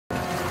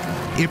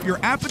If your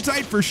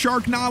appetite for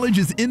shark knowledge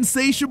is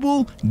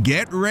insatiable,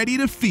 get ready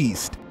to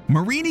feast.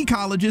 Marine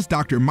ecologist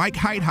Dr. Mike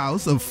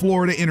Heithaus of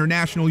Florida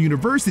International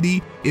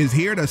University is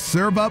here to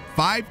serve up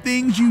 5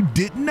 things you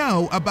didn't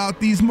know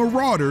about these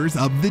marauders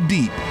of the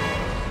deep.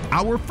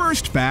 Our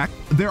first fact,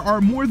 there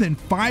are more than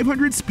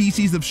 500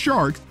 species of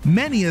sharks,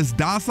 many as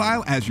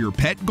docile as your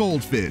pet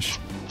goldfish.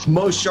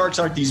 Most sharks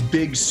aren't these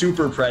big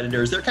super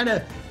predators. They're kind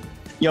of,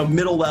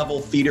 middle level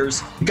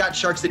feeders. You've got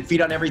sharks that feed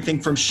on everything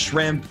from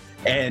shrimp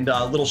and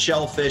little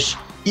shellfish.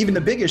 Even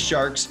the biggest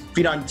sharks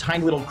feed on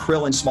tiny little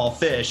krill and small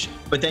fish.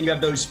 But then you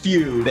have those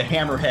few, the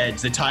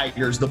hammerheads, the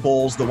tigers, the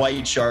bulls, the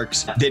white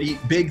sharks that eat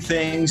big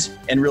things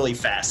and really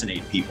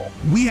fascinate people.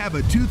 We have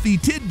a toothy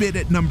tidbit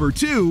at number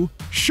 2.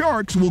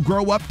 Sharks will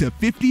grow up to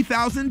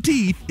 50,000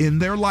 teeth in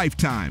their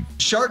lifetime.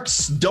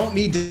 Sharks don't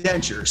need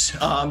dentures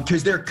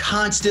because they're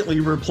constantly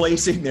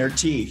replacing their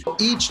teeth.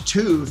 Each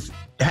tooth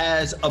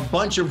has a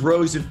bunch of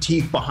rows of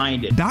teeth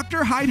behind it. Dr.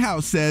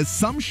 Heithaus says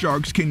some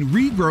sharks can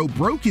regrow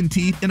broken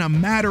teeth in a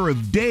matter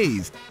of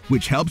days,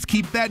 which helps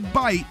keep that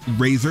bite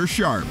razor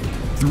sharp.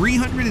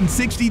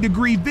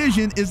 360-degree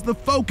vision is the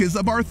focus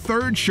of our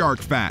third shark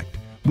fact,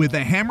 with a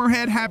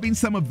hammerhead having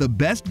some of the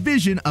best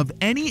vision of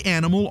any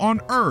animal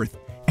on Earth,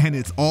 and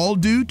it's all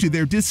due to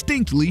their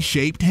distinctly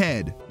shaped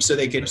head. So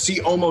they can see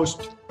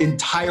almost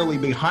entirely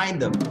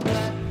behind them.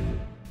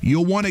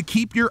 You'll want to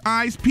keep your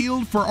eyes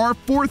peeled for our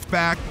fourth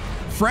fact.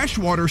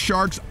 Freshwater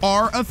sharks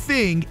are a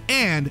thing,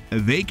 and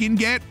they can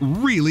get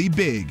really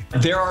big.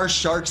 There are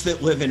sharks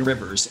that live in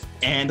rivers,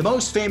 and the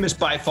most famous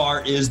by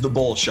far is the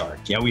bull shark.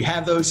 We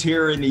have those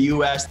here in the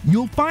U.S.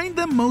 You'll find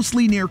them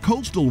mostly near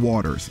coastal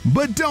waters,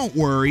 but don't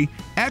worry,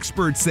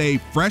 experts say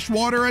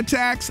freshwater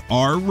attacks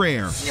are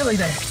rare. Nearly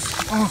there.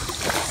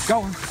 Oh,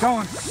 going,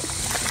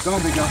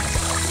 big guy.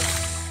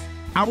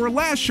 Our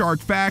last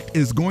shark fact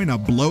is going to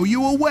blow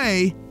you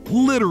away,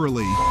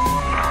 literally.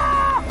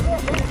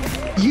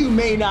 You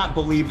may not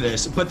believe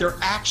this, but they're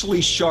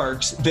actually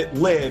sharks that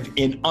live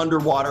in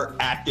underwater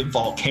active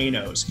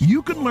volcanoes.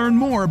 You can learn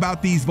more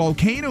about these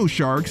volcano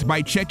sharks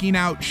by checking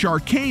out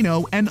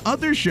Sharkano and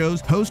other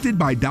shows hosted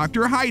by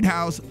Dr.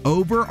 Heithaus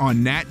over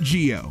on Nat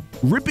Geo,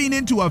 ripping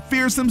into a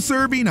fearsome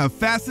serving of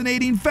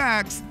fascinating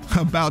facts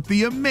about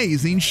the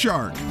amazing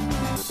shark.